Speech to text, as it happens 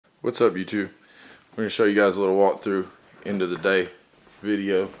What's up, YouTube? We're going to show you guys a little walkthrough end of the day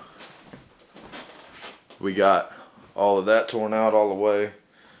video. We got all of that torn out all the way.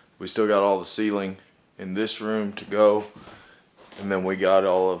 We still got all the ceiling in this room to go, and then we got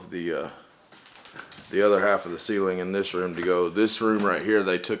all of the other half of the ceiling in this room to go. This room right here,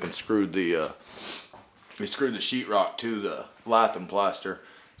 they took and screwed the sheetrock to the lath and plaster,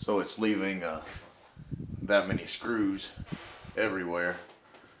 so it's leaving that many screws everywhere.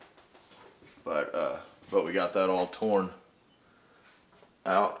 But we got that all torn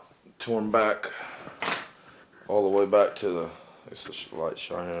back all the way back to the, it's the light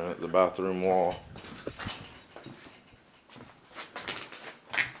shining on it, the bathroom wall.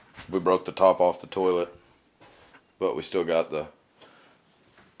 We broke the top off the toilet, but we still got the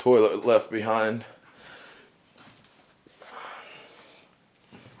toilet left behind.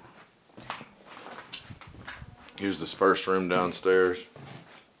 Here's this first room downstairs.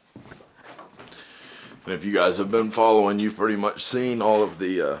 And if you guys have been following, you've pretty much seen all of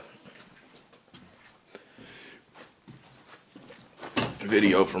the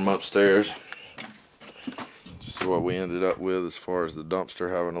video from upstairs. This is what we ended up with as far as the dumpster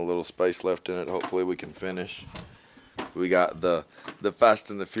having a little space left in it. Hopefully we can finish. We got the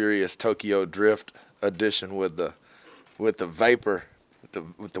Fast and the Furious Tokyo Drift edition with the vapor,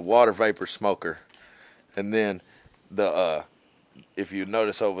 with the water vapor smoker. And then if you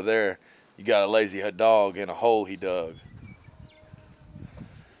notice over there, you got a lazy dog in a hole he dug.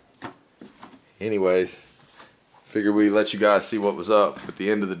 Anyways, figured we'd let you guys see what was up. At the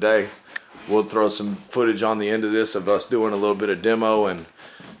end of the day, we'll throw some footage on the end of this of us doing a little bit of demo, and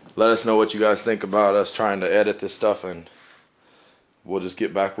let us know what you guys think about us trying to edit this stuff, and we'll just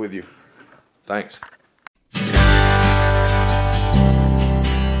get back with you. Thanks.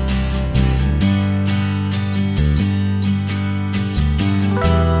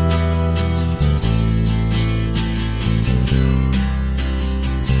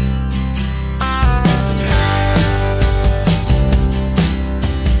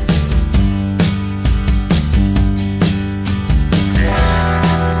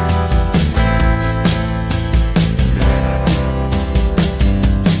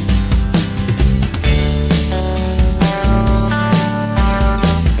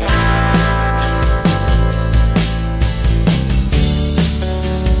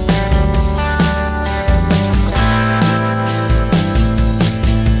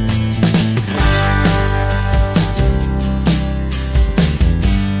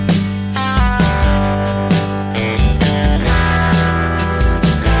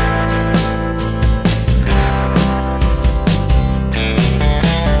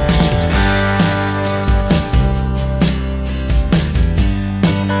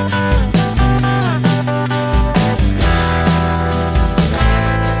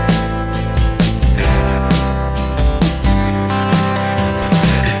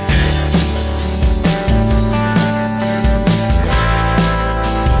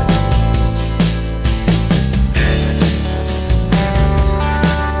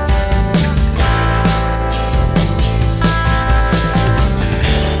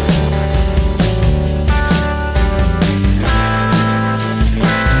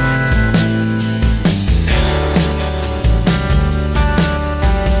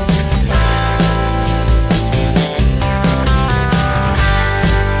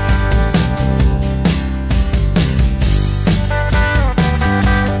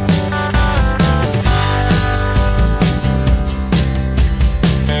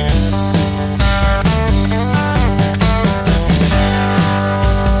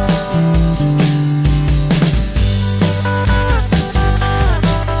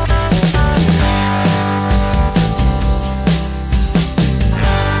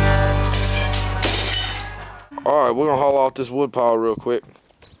 Alright, we're gonna haul off this wood pile real quick.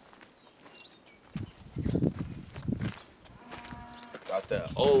 Got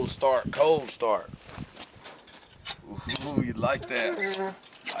that old start, cold start. Ooh, you like that?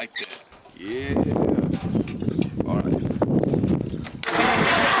 Like that? Yeah.